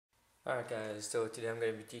Alright guys, so today I'm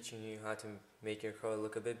going to be teaching you how to make your car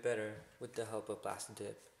look a bit better with the help of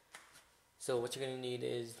PlastiDip. So what you're going to need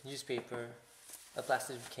is newspaper, a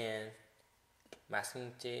plastic can,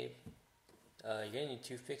 masking tape, you're going to need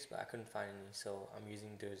toothpicks but I couldn't find any so I'm using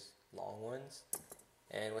those long ones.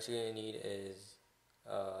 And what you're going to need is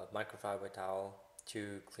a microfiber towel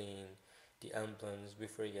to clean the emblems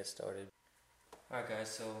before you get started. Alright guys,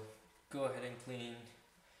 so go ahead and clean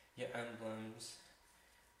your emblems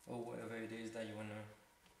or whatever it is that you want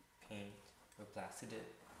to paint with PlastiDip.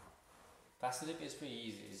 PlastiDip is pretty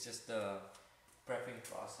easy, it's just the prepping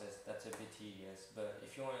process that's a bit tedious, but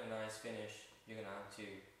if you want a nice finish, you're going to have to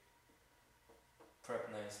prep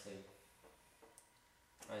nicely.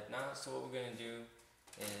 Right now, so what we're going to do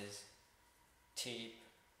is tape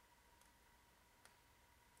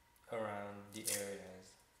around the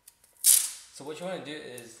areas. So what you want to do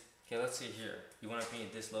is, okay, let's see here, you want to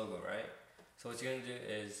paint this logo, right? So what you're going to do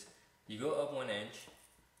is, you go up 1 inch,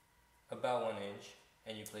 about 1 inch,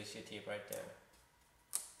 and you place your tape right there.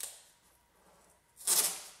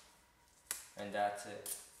 And that's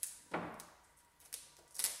it.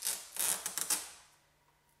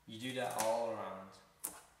 You do that all around.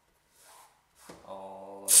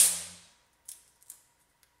 All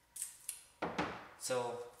around.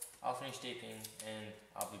 So, I'll finish taping and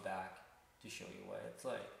I'll be back to show you what it's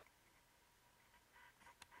like.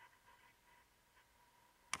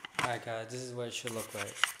 Alright guys, this is what it should look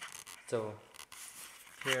like. So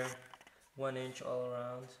here, 1 inch all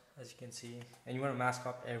around, as you can see. And you want to mask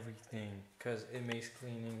up everything because it makes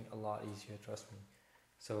cleaning a lot easier, trust me.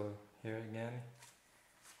 So here again.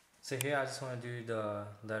 So here I just want to do the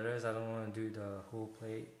letters, I don't want to do the whole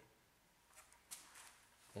plate.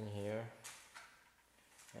 In here.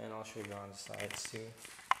 And I'll show you on the sides too.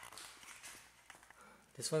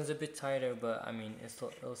 This one's a bit tighter, but I mean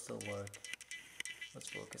it'll still work. Let's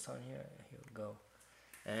focus on here. Here we go.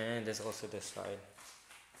 And there's also this side.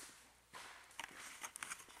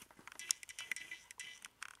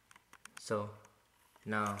 So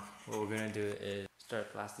now what we're gonna do is start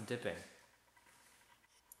plastidipping.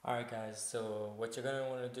 Alright guys, so what you're gonna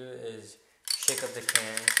wanna do is shake up the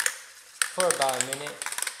can for about a minute.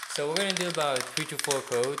 So we're gonna do about 3 to 4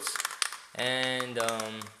 coats, and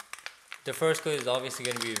the first coat is obviously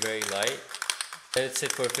gonna be very light. Let it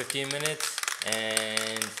sit for 15 minutes.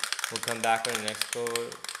 And we'll come back on the next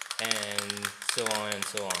coat and so on and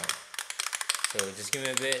so on. So just give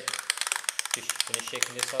me a bit to finish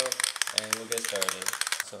shaking this up and we'll get started.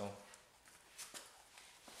 So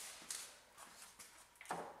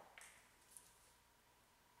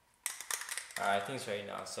alright, I think it's ready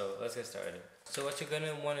now, so let's get started. So what you're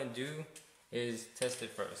gonna want to do is test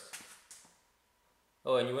it first.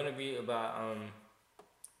 Oh, and you want to be about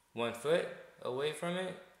 1 foot away from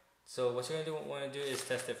it. So what you're gonna want to do is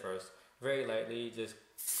test it first. Very lightly, just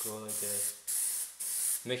go like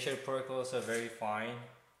this. Make sure the particles are very fine,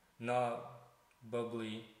 not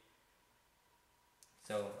bubbly.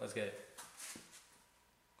 So let's get it.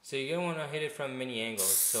 So you're gonna want to hit it from many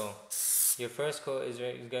angles. So your first coat is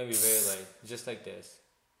gonna be very light, just like this.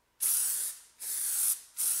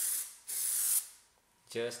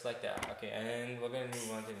 Just like that. Okay, and we're gonna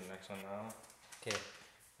move on to the next one now. Okay,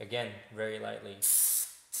 again, very lightly.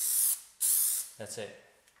 That's it.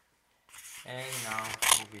 And now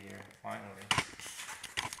over here, finally,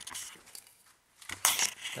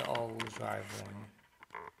 the all-wheel drive one.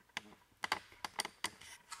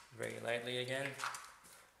 Very lightly again.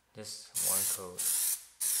 Just 1 coat.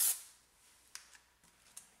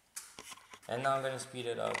 And now I'm gonna speed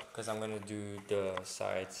it up because I'm gonna do the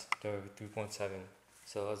sides, the 3.7.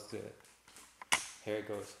 So let's do it. Here it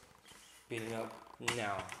goes. Speeding up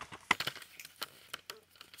now.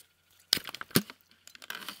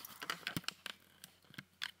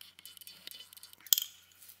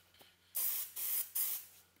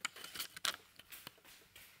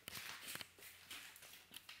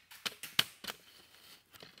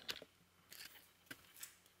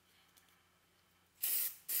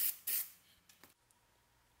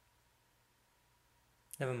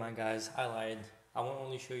 Never mind guys, I lied. I won't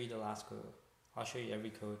only show you the last coat. I'll show you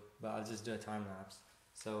every coat, but I'll just do a time lapse.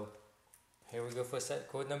 So here we go for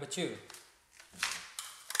coat number 2.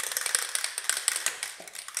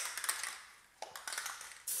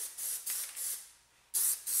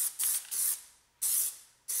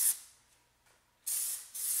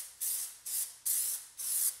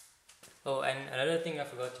 Oh, and another thing I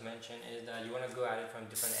forgot to mention is that you want to go at it from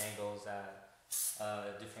different angles at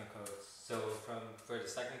different coats. So for the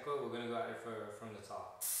second coat, we're going to go at it from the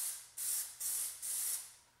top.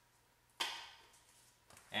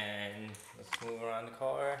 And let's move around the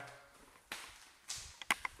car.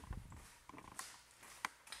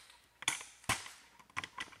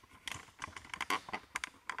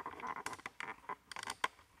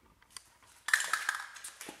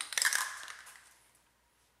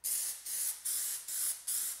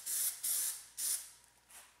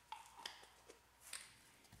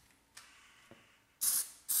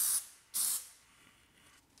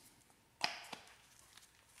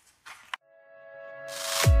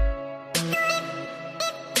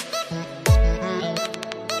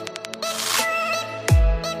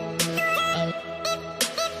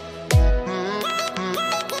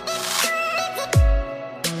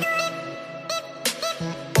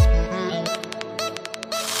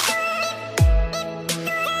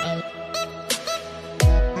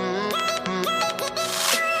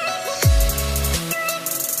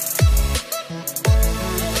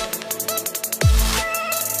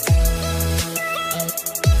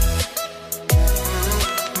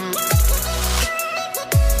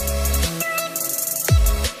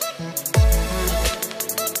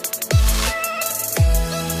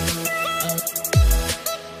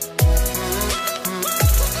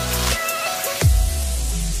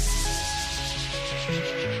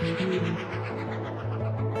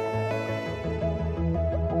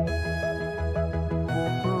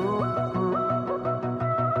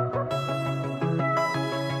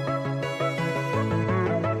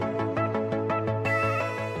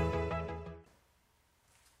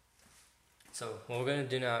 So what we're going to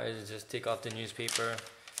do now is just take off the newspaper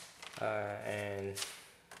and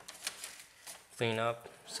clean up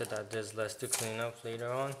so that there's less to clean up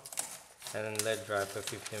later on, and then let dry for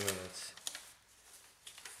 15 minutes.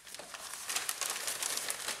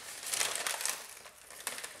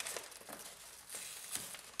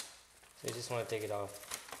 So you just want to take it off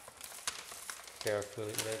carefully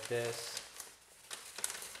like this.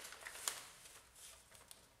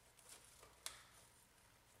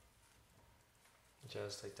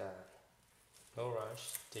 Just like that. No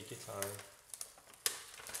rush, take your time.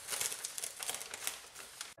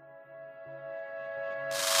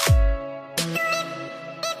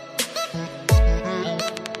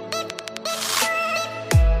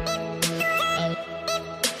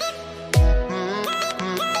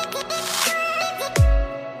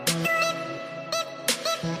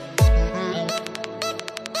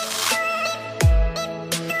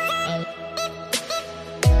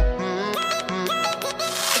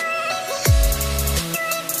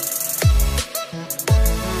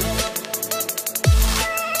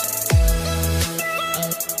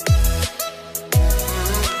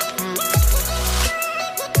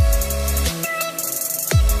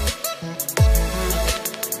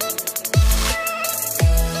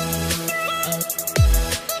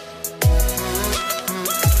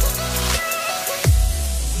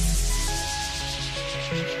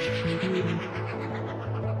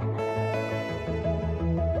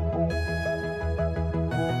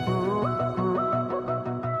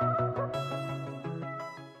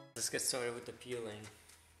 Let's get started with the peeling.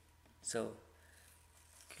 So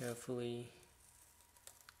carefully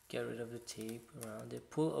get rid of the tape around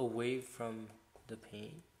it. Pull away from the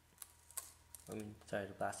paint. The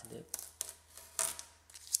PlastiDip.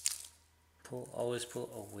 Always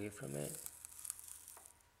pull away from it.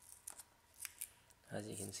 As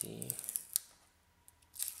you can see.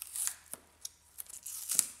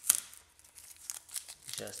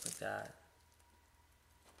 Just like that.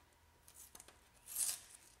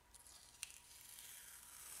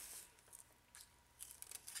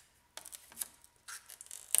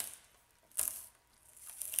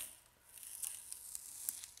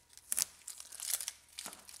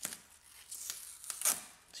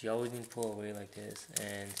 So you always need to pull away like this,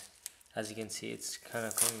 and as you can see, it's kind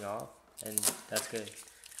of coming off, and that's good,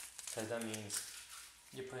 because that means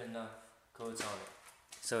you put enough coats on it.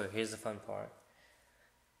 So here's the fun part.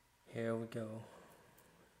 Here we go.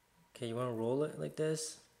 Okay, you want to roll it like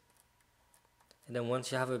this, and then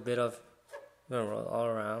once you have a bit of, you want to roll all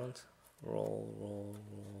around, roll.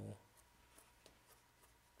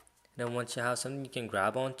 And then once you have something you can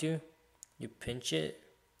grab onto, you pinch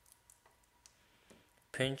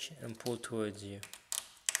and pull towards you.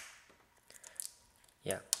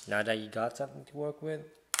 Yeah, now that you got something to work with,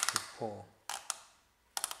 you pull.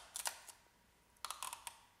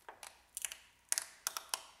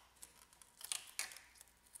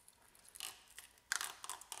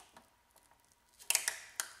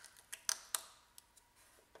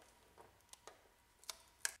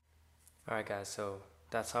 Alright guys, so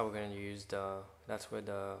that's how we're going to use that's where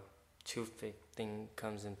the toothpick thing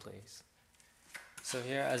comes in place. So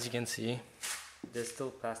here, as you can see, there's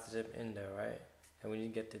still PlastiDip in there, right? And we need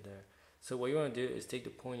to get to there. So what you want to do is take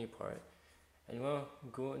the pointy part, and you want to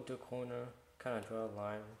go into a corner, kind of draw a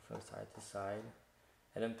line from side to side,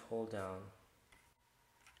 and then pull down.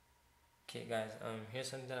 Okay guys, here's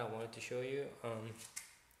something that I wanted to show you.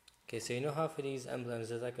 Okay, so you know how for these emblems,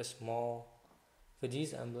 there's like a small, for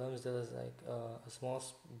these emblems, there's like a small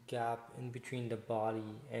gap in between the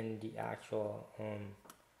body and the actual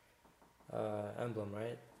emblem,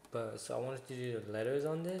 right? But so I wanted to do the letters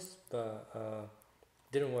on this, but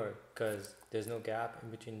didn't work because there's no gap in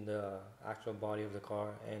between the actual body of the car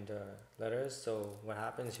and the letters. So what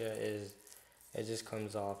happens here is it just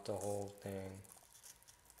comes off the whole thing.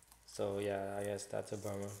 So yeah, I guess that's a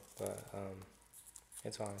bummer, but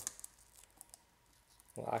it's fine.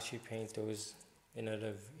 We'll actually paint those in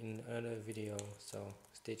another video, so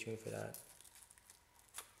stay tuned for that.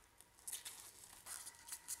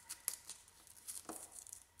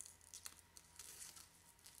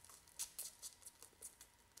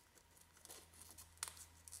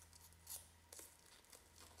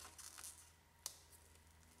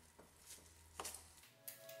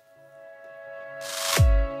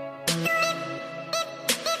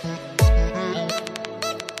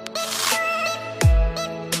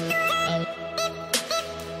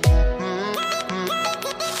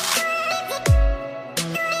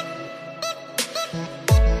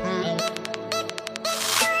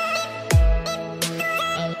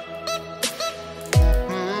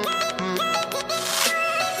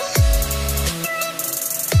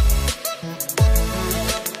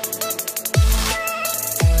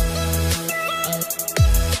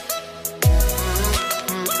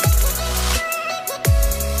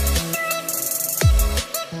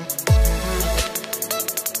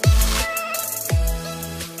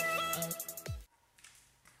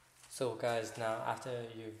 So guys, now after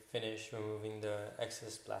you've finished removing the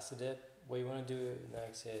excess PlastiDip, what you want to do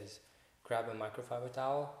next is grab a microfiber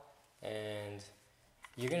towel, and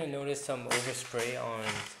you're gonna notice some overspray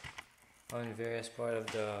on various part of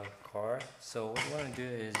the car. So what you want to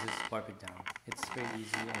do is just wipe it down. It's very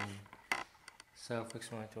easy and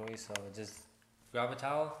self-explanatory. So just grab a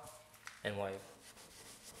towel and wipe.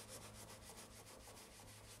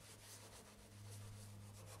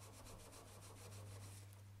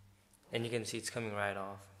 And you can see it's coming right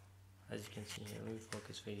off. As you can see here, let me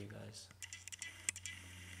focus for you guys.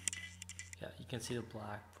 Yeah, you can see the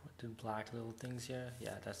black little things here.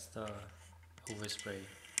 Yeah, that's the overspray.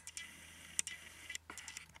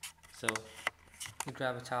 So you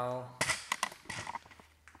grab a towel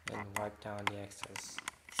and wipe down the excess.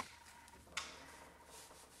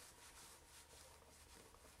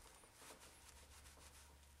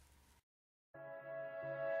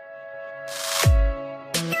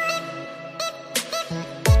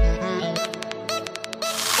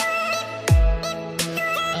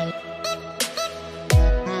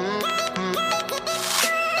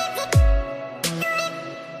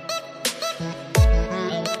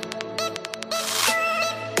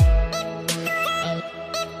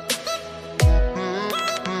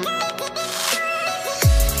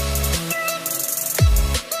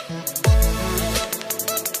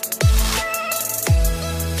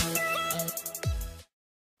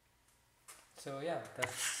 So yeah,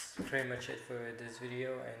 that's pretty much it for this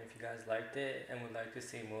video, and if you guys liked it and would like to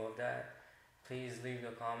see more of that, please leave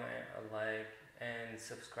a comment, a like, and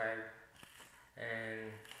subscribe,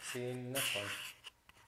 and see you in the next one.